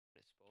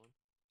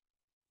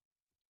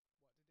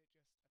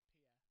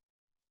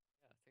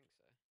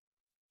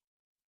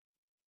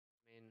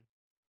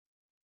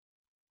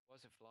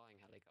was a flying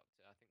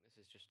helicopter. I think this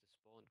is just a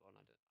spawned one.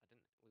 I didn't.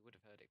 We would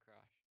have heard it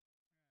crash.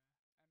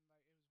 Yeah, and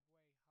like it was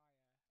way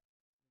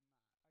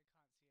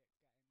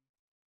higher than that.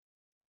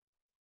 I can't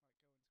see it getting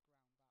like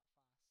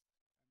going to ground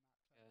that fast and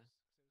that Yeah. close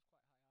because it was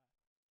quite high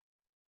up.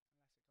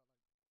 Unless it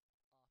got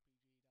like RPG'd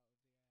out of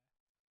the air. That can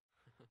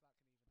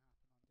even happen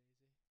on DayZ. Oh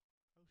shit, is there people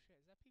next to it? Is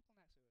that zombies?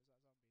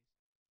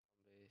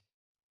 Zombies.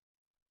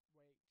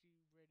 Wait, do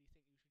you really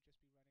think you should just be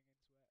running into it?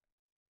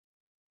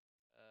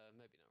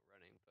 Maybe not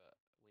running, but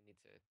we need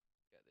to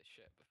get this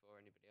shit before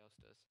anybody else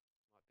does.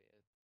 Might be a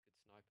good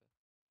sniper.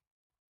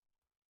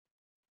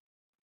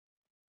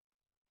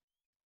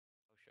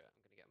 Oh shit!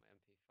 I'm gonna get my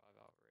MP5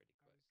 out really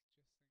I was quick. just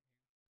thinking, Yeah.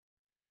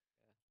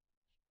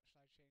 should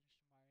I change to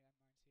my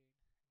M19 in case I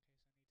need to shoot them?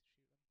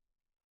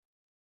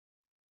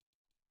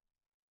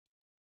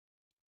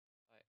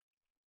 Right.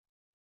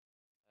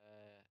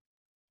 Uh,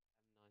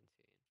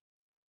 M19.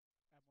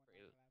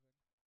 Pretty. M1911.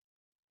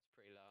 That's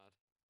pretty loud.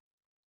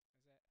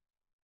 Is it? Yeah.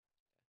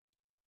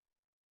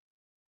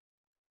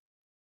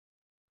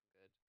 I'm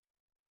good.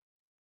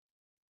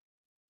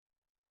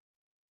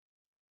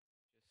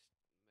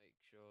 Just make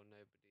sure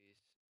nobody's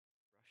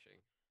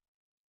rushing.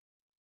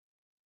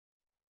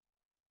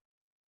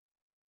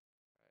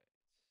 Right.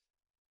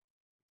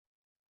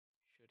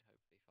 Should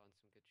hopefully find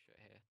some good shit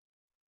here.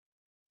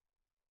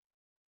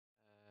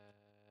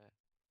 But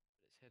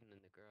it's hidden in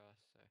the grass,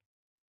 so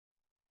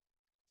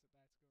Is it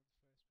better to go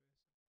into first person?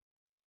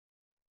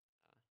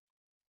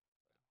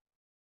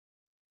 ah.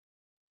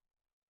 No.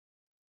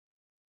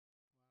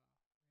 But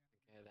Wow, the I think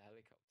I enemy. hear the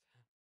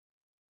helicopter.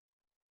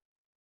 Maybe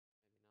not.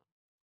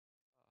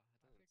 Oh,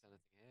 I I don't think think there's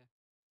anything here.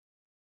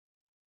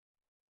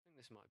 I think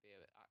this might be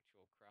an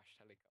actual crashed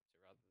helicopter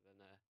rather than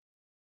a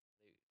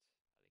loot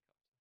helicopter.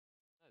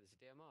 No, there's a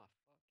DMR.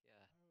 Fuck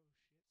yeah. oh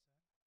shit, son.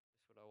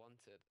 That's what I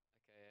wanted.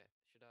 Okay,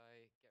 should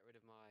I get rid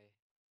of my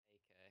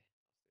AK?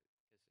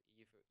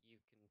 Because you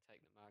can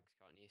take the mags,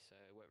 can't you? So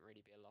it won't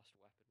really be a lost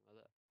weapon, will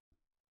it?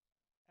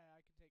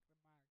 I can take the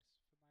mags for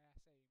my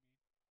SA, you mean?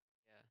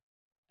 Yeah.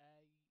 Yeah,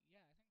 I think so.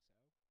 I think you said before I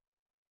can.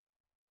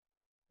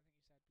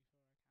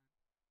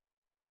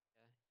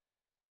 Yeah.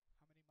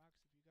 How many mags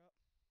have you got?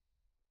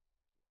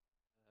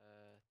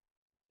 Uh,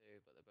 two,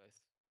 but they're both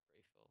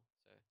pretty full.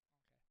 So I'll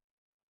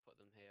Okay. put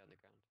them here on the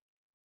ground.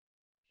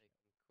 Take Shit.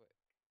 them quick.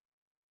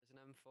 There's an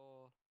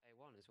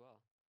M4A1 as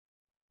well.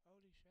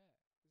 Holy shit.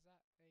 Is that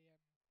a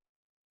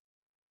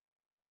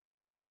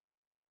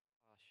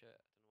Oh shit,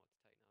 I don't know what to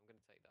take now. I'm gonna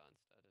take that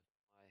instead of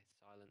my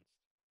silenced.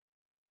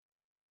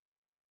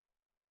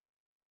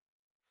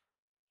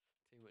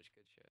 Too much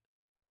good shit.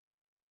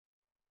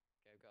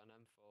 Okay, I've got an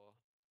M4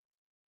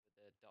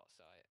 with a dot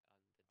sight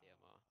and a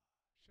DMR.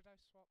 should I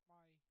swap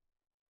my SA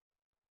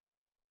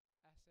for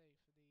the Up to you.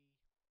 MP5?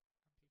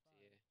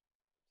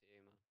 Up to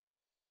you, man.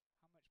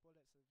 How much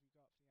bullets have you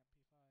got for the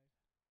MP5?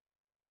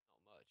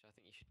 Not much. I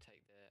think you should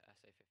take the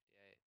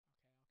SA58,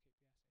 Okay,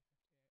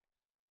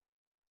 I'll keep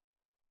the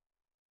SA58.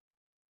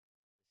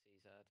 the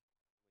CZ.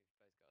 And we've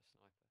both got a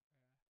sniper.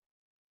 Yeah.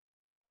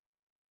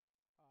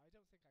 Oh, I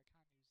don't think I can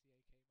use the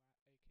AKM mag.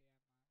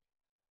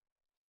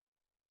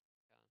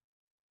 Can. Really? Yeah.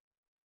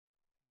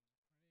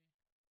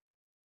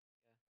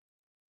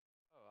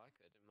 Oh, I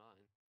could in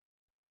mine.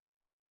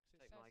 'Cause it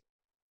Take my says.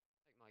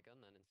 take my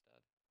gun then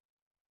instead, Okay then.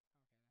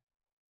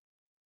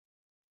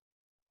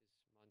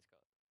 because mine's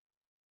got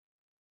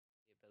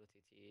the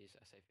ability to use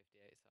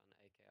SA58s on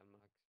AKM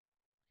mags.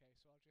 Okay,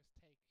 so I'll just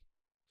click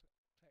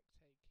take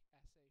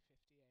SA58 and it'll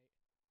destroy the one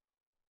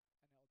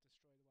I've got.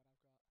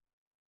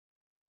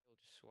 You'll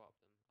just swap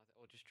them.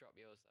 Or just drop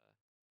yours there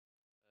first.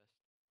 Okay.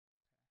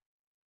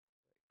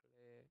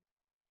 Quickly.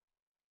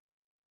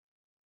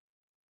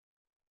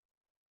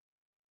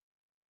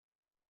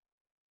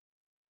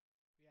 Yeah,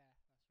 that's right. Okay. What else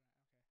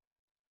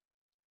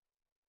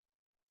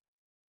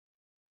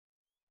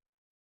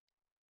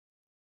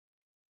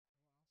is there? Ah.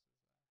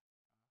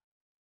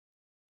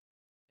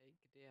 Take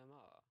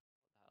DMR.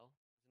 What the hell?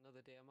 There's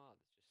another DMR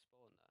that's just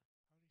spawned there.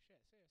 Holy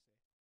shit, seriously?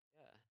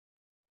 Yeah.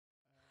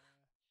 Uh,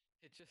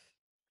 It just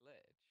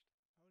glitched.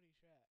 holy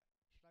shit.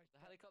 Should I The get...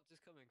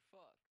 helicopter's coming.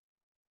 Fuck.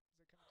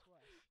 Is it coming to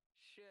us?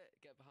 Shit.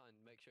 Get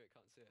behind. Make sure it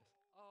can't see us.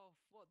 Oh,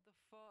 what the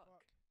fuck?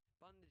 Fuck.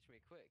 Bandage me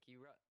quick. You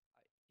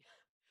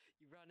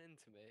ran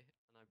into me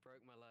and I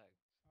broke my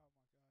legs. Oh my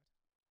god.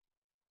 Why the fuck's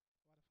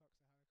the helicopter?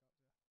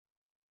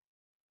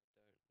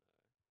 I don't know. Bandage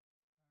wounds.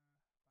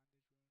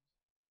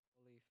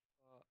 Holy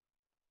fuck.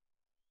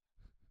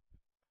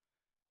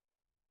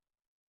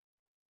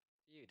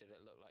 To you, did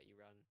it look like you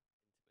ran into me?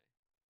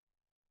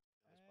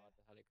 It was by Uh,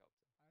 the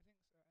helicopter. I think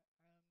so.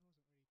 I wasn't really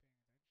paying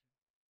attention. I was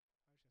just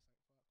like,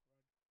 fuck, run.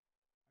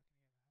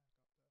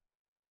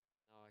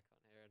 I can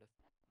hear the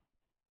helicopter.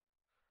 No,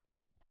 I can't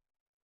hear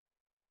anything.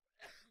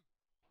 Bless me.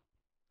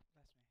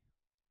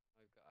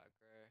 I've got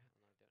aggro and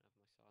I don't have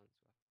my silence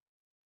weapon.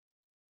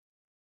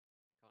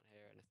 Can't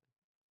hear anything.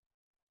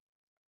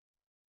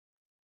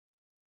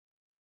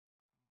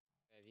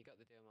 Okay, have you got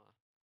the DMR? No,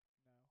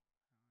 hang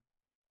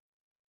on.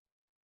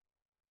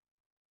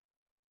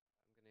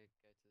 I'm gonna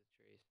go to the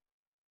trees.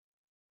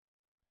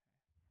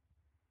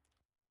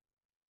 Okay.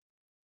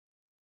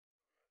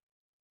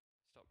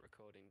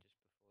 recording just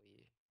before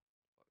you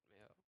fucked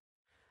me up.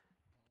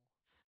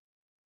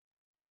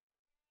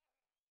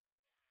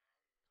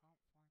 Can't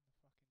find the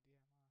fucking DMR. Come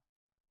on.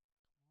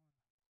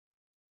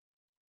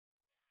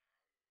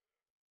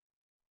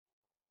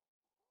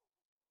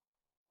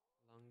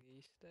 Longer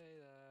you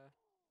stay there,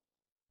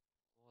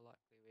 more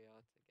likely we are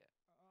to get.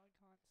 Oh, I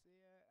can't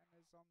see it, and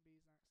there's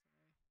zombies next to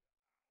me.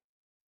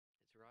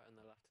 It's right on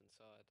the left-hand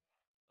side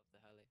of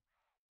the heli.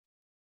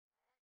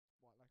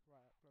 What, like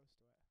right up close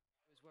to it?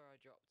 It was where I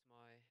dropped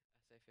my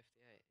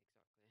SA-58,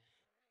 exactly.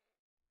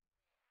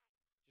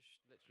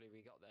 Just literally,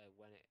 we got there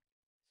when it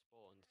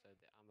spawned, so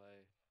the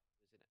ammo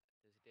there's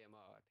a DMR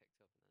I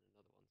picked up, and then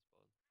another one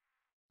spawned.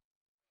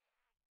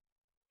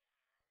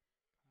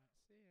 Can't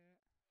see it.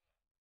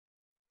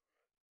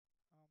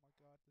 Oh my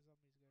god, the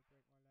zombies are gonna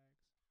break my legs.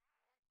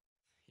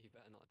 You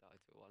better not die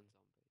to one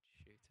zombie.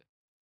 Just shoot it.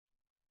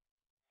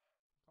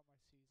 Got my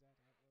CZ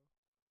out though.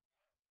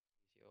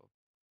 Use your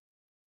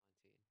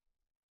 19.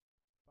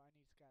 But I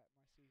need to get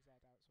my CZ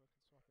out so I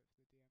can swap it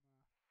for the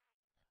DMR.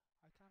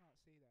 I cannot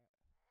see that.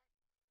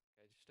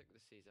 Okay, just stick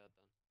with the CZ then.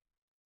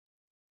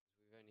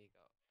 Because we've only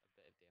got a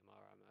bit of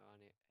DMR ammo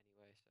anyway,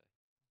 so. Okay.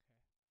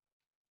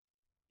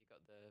 You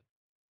got the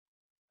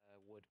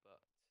wood butt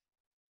SA,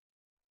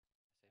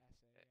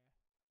 SA-58 yeah.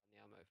 and the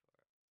ammo for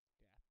it.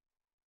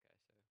 Yeah. Okay,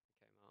 so we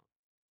came out.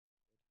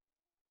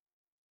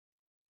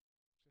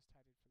 Just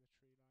headed for the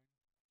tree line.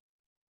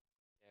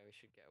 Yeah, we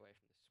should get away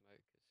from the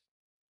smoke, because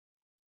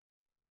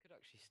could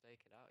actually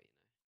stake it out, you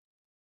know.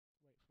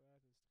 Wait for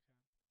others to come.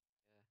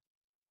 Yeah.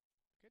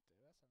 Could do, that sounds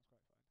quite fun.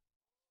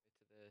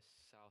 Go to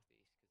the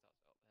southeast, because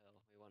that's uphill.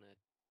 We wanna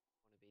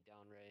be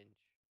downrange.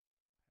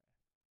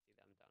 Okay. See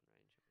them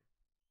downrange. I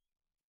mean.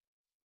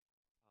 Oh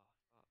fuck!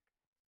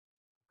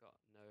 I've got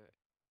no,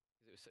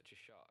 because it was such a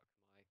shock.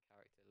 My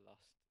character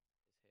lost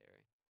his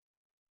hearing.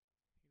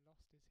 He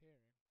lost his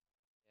hearing.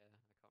 Yeah,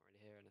 I can't really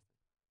hear anything.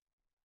 That's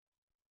not very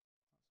good,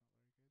 is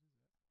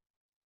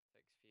it?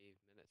 Takes a few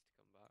minutes to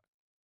come back.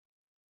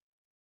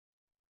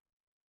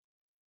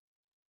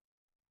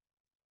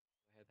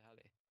 I hear the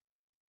heli. I can't.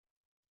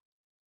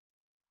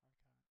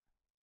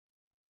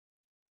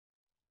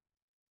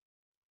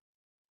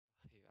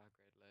 You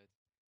aggroed loads.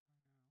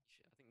 I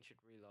know. I think you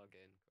should relog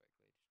in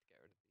quickly just to get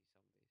rid of these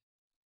zombies.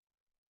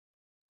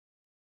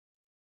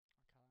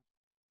 I can't.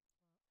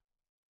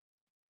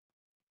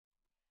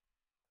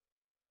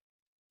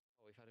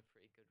 Well, we've had a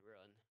pretty good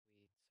run.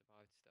 We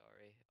survived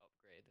Starry,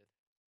 upgraded.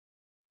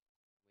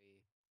 We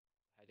were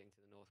heading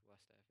to the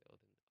northwest airfield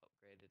and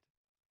upgraded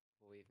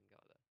before we even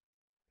got there.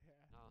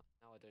 Yeah. Now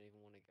I don't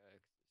even want to go,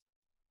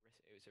 because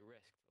it was a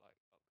risk to like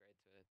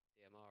upgrade to a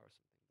DMR or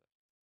something, but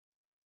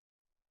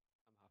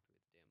I'm happy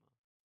with the DMR.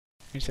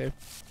 Me too.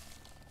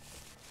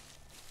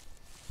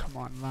 Come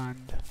on,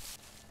 land.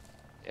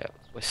 Yeah,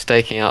 we're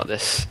staking out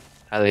this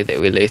heli that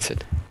we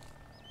looted.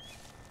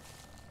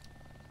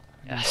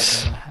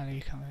 Yes. How do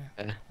you come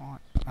in? Yeah. Come on.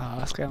 Oh,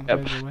 let's get on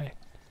Yep. further away.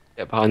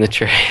 Get behind the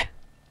tree.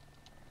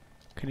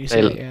 Can you see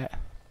it yet?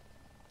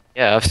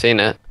 Yeah, I've seen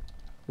it.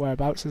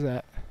 Whereabouts is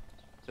it?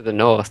 To the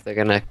north, they're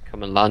gonna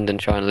come and land and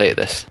try and loot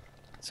this.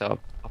 It's our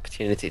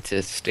opportunity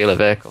to steal a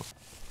vehicle.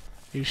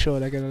 Are you sure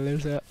they're gonna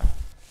lose it?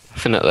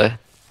 Definitely.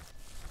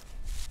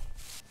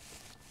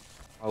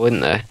 Why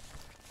wouldn't they?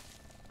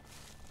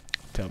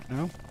 Don't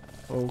know.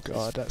 Oh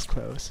god, that's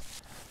close.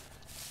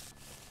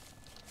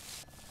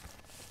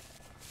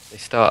 They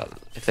start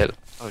if they.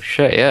 Oh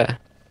shit! Yeah.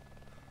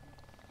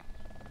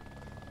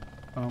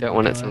 Oh Don't my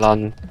want it to God.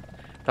 land.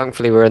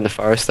 Thankfully, we're in the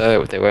forest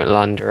though. They won't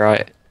land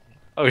right.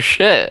 Oh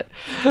shit!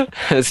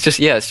 It's just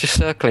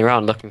circling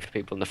around looking for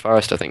people in the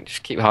forest. I think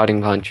just keep hiding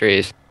behind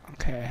trees.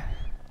 Okay.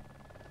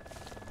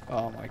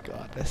 Oh my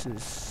god, this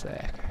is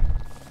sick.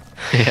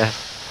 Yeah.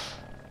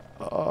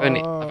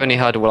 I've only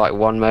had like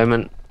one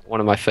moment. One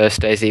of my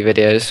first DayZ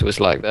videos was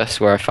like this,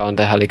 where I found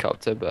a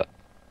helicopter, but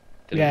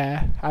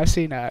Yeah, I've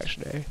seen it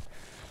actually.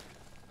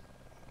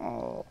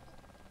 Oh.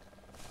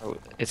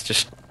 it's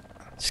just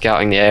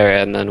scouting the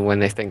area, and then when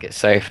they think it's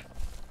safe,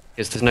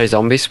 because there's no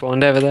zombies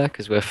spawned over there,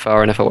 because we're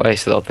far enough away,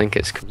 so they'll think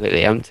it's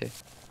completely empty.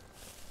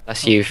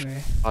 Unless you've.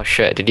 Oh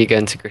shit! Did you go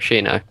into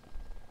Grishino?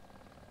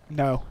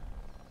 No.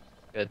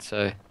 Good,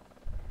 so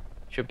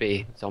should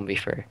be zombie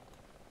free.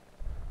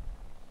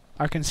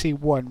 I can see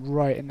one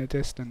right in the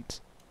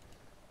distance.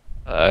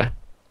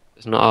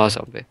 It's not our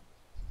zombie.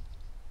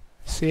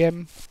 See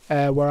him?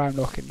 Where I'm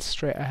looking,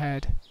 straight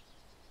ahead.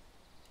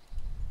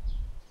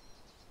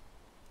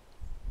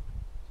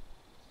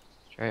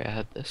 Straight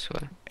ahead this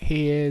way.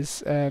 He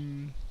is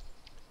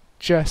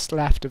just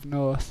left of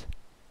north.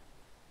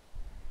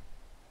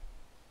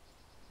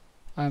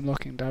 I'm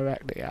looking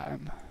directly at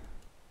him.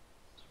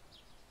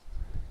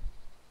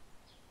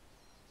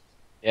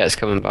 Yeah, it's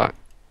coming back.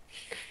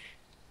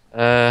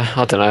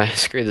 I don't know.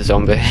 Screw the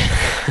zombie.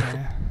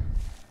 Yeah.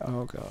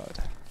 Oh god.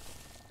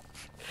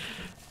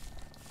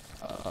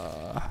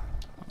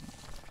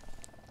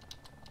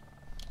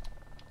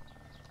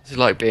 This is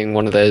like being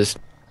one of those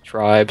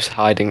tribes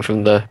hiding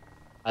from the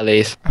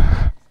alleys.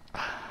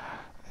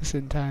 It's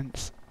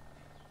intense.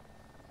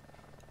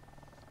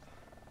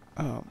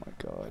 Oh my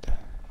god.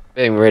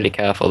 Being really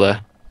careful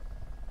there.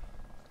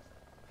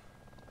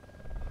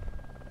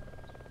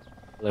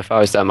 Well, if I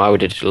was them, I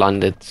would have just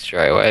landed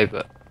straight away,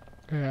 but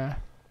Yeah.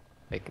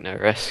 take no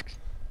risks.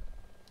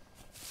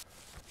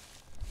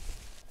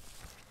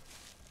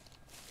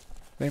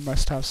 They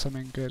must have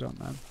something good on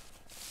them.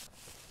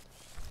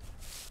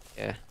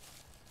 Yeah.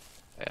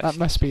 That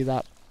must be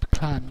that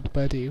clan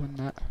buddy, wouldn't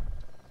it?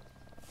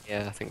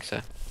 Yeah, I think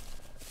so.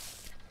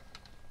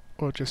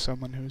 Or just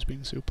someone who's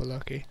been super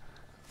lucky.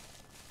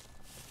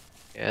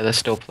 Yeah, they're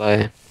still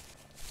playing.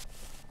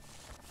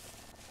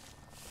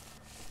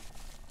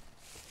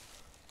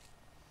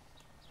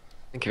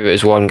 I think if it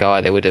was one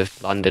guy, they would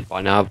have landed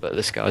by now, but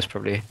this guy's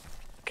probably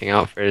looking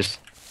out for his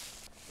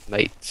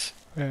mates.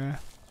 Yeah.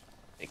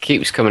 It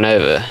keeps coming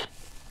over.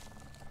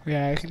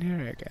 Yeah, I can hear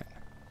it again.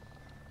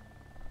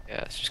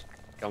 Yeah, it's just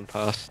gone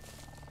past.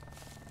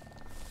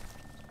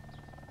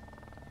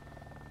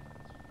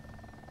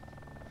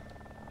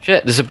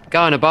 Shit, there's a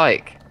guy on a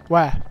bike.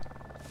 Where?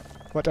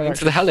 What Going to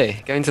direction? the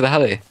heli. Going to the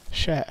heli.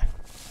 Shit.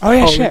 Oh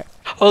yeah, shit.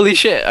 Holy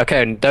shit.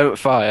 Okay, and don't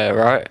fire,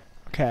 right?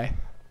 Okay.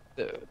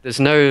 There's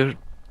no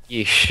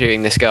use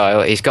shooting this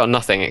guy. He's got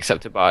nothing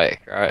except a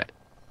bike, right?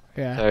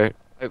 Yeah. So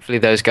hopefully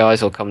those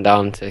guys will come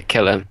down to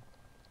kill him.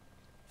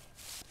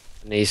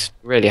 And he's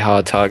really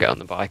hard target on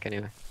the bike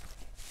anyway.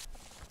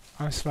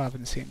 I still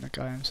haven't seen the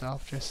guy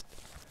himself, just...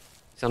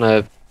 He's on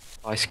a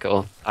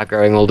bicycle,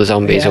 aggroing all the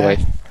zombies Yeah. away.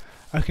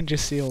 I can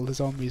just see all the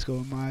zombies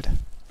going mad.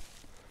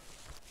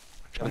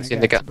 Trying to seen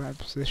the get to that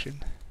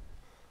position.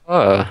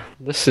 Oh,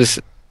 this is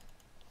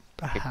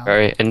The hell?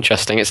 very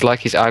interesting. It's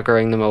like he's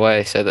aggroing them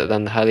away so that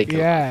then the heli can...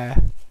 Yeah.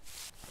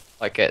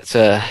 Like it's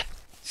a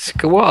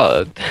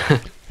squad.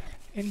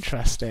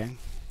 Interesting.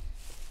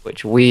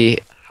 Which we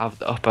have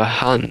the upper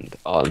hand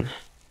on.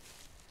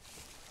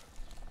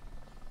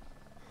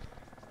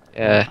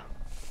 Yeah.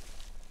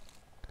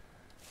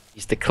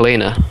 He's the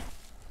cleaner.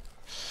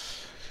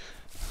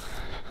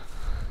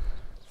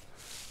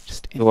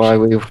 Just Why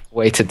we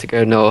waited to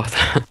go north.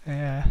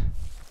 Yeah.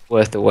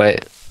 Worth the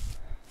wait.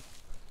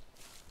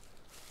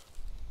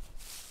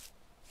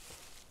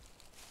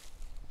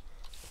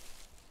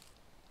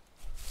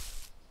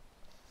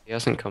 He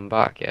hasn't come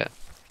back yet.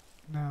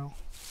 No.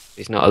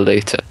 He's not a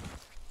looter.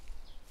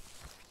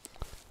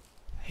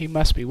 He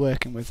must be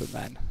working with them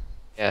then.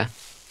 Yeah.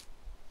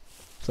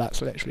 So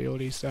that's literally all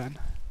he's done.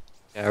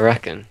 Yeah, I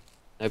reckon.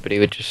 Nobody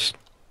would just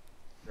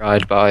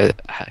ride by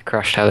a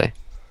crashed heli.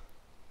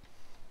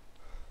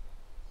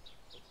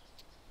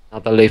 Now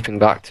they're looping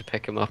back to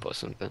pick him up or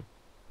something.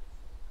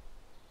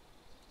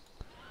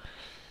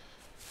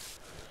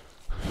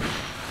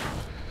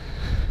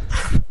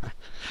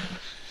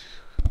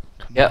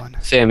 Come Yep, on.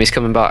 see him, he's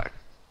coming back.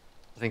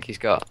 I think he's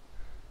got...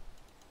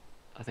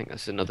 I think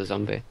that's another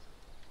zombie.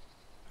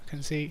 I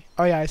can see.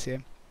 Oh yeah, I see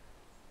him.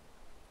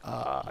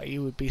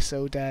 You would be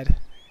so dead.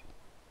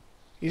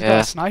 He's got Yeah.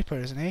 a sniper,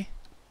 isn't he?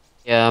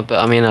 Yeah, but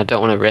I mean, I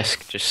don't want to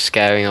risk just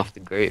scaring off the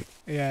group.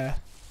 Yeah.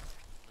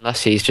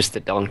 Unless he's just a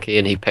donkey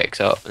and he picks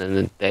up and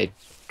then they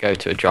go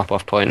to a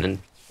drop-off point and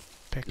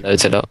Pick him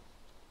loads it up.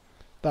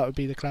 That would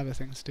be the clever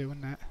thing to do,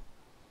 wouldn't it?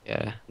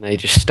 Yeah, and they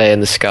just stay in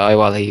the sky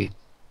while he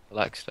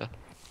collects stuff.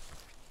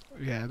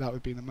 Yeah, that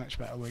would be the much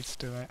better way to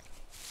do it.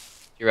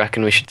 Do you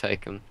reckon we should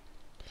take him?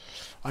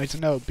 I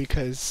don't know,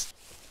 because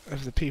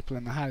of the people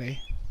in the heli.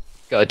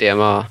 Got a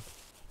DMR.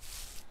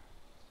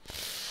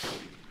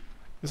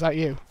 Was that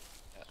you?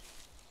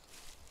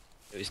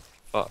 It was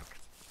fucked.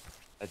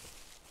 I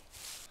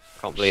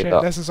can't believe Shit,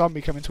 that. there's a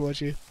zombie coming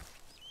towards you.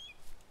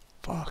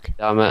 Fuck.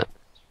 Damn it.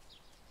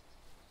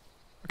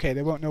 Okay,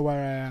 they won't know where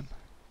I am.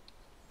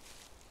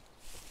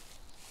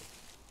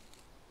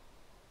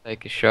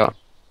 Take a shot.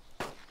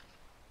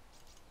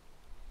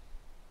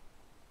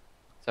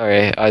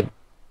 Sorry, I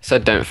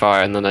said don't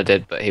fire and then I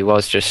did, but he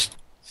was just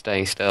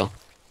staying still.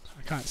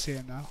 I can't see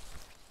him now.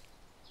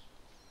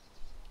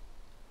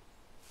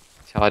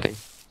 He's hiding.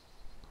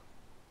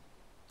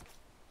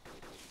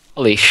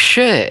 Holy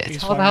shit!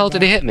 He's How the firing hell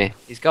did he back. hit me?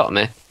 He's got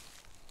me.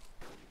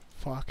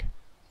 Fuck.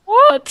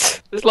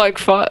 What? There's like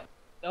five...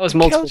 That was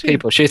multiple Killed you.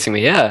 people shooting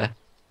me, yeah.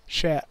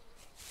 Shit.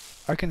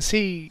 I can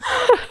see...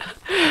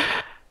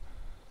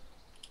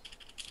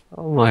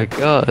 Oh my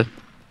god.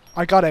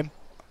 I got him.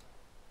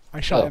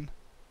 I shot Oh. him.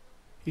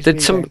 He's Did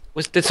bleeding.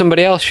 did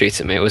somebody else shoot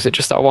at me? Or was it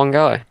just that one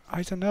guy?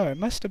 I don't know, it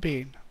must have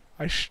been.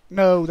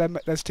 No,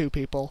 there's two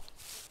people.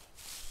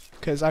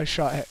 Because I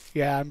shot it.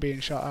 Yeah, I'm being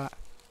shot at.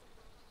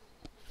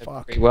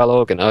 Fuck. Pretty well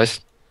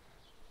organised.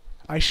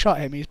 I shot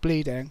him, he's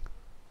bleeding.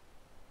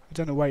 I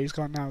don't know where he's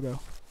gone now though.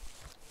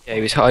 Yeah,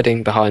 he was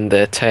hiding behind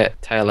the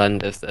tail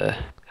end of the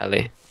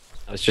heli.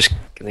 I was just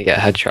gonna get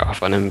a headshot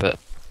off on him, but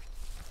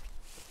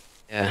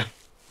yeah,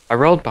 I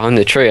rolled behind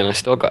the tree and I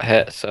still got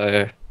hit.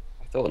 So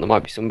I thought there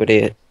might be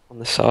somebody on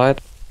the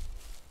side.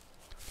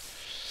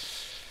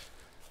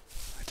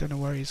 I don't know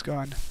where he's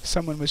gone.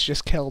 Someone was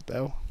just killed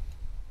though.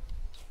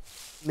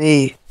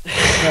 Me.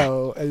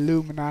 No,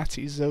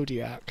 Illuminati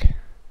Zodiac.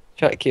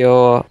 Check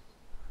your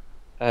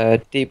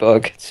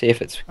debug. See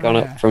if it's gone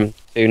yeah. up from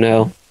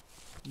 2-0.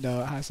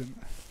 No, it hasn't.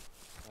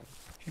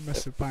 He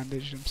must have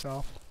bandaged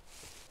himself.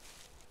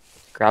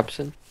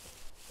 Grabson?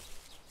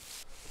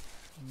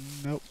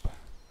 Nope.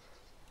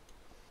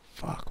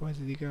 Fuck, where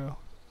did he go?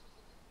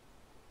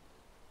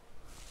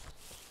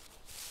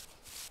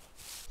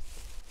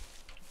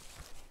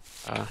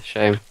 Ah,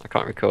 shame. I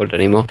can't record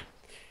anymore.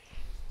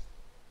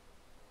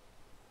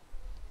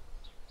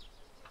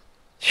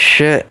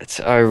 Shit,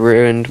 I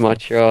ruined my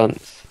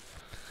chance.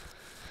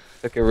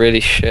 Took a really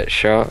shit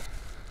shot.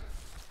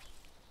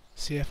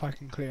 See if I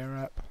can clear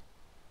up.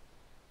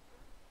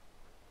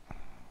 I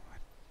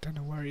don't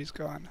know where he's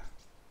gone.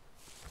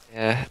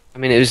 Yeah, I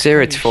mean it was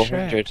 0 to Holy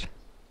 400. shit.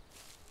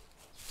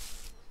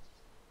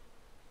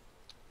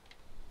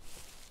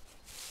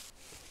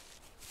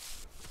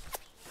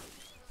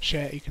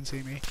 Shit, you can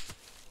see me.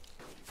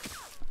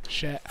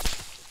 Shit.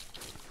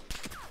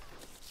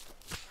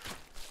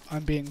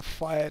 I'm being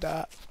fired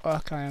at.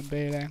 Fuck, I am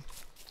bailing.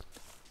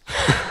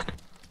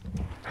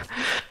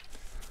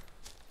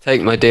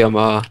 Take my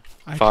DMR.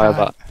 I Fire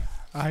can't. that.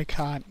 I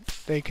can't.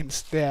 They can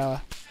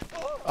still.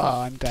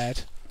 Oh, I'm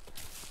dead.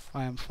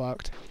 I am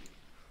fucked.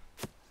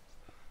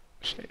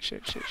 Shit,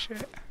 shit, shit,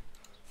 shit.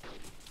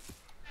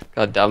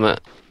 God damn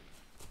it.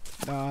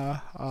 Nah,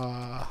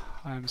 I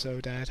am so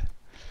dead.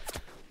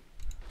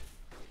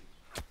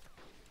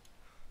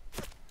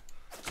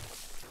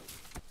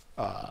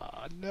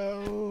 Ah,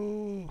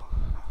 no.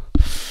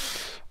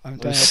 I'm I'm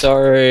dead.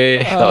 sorry.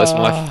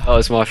 That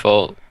was my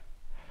fault.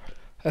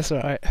 That's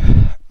alright.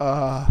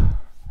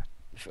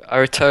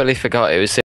 I totally forgot it was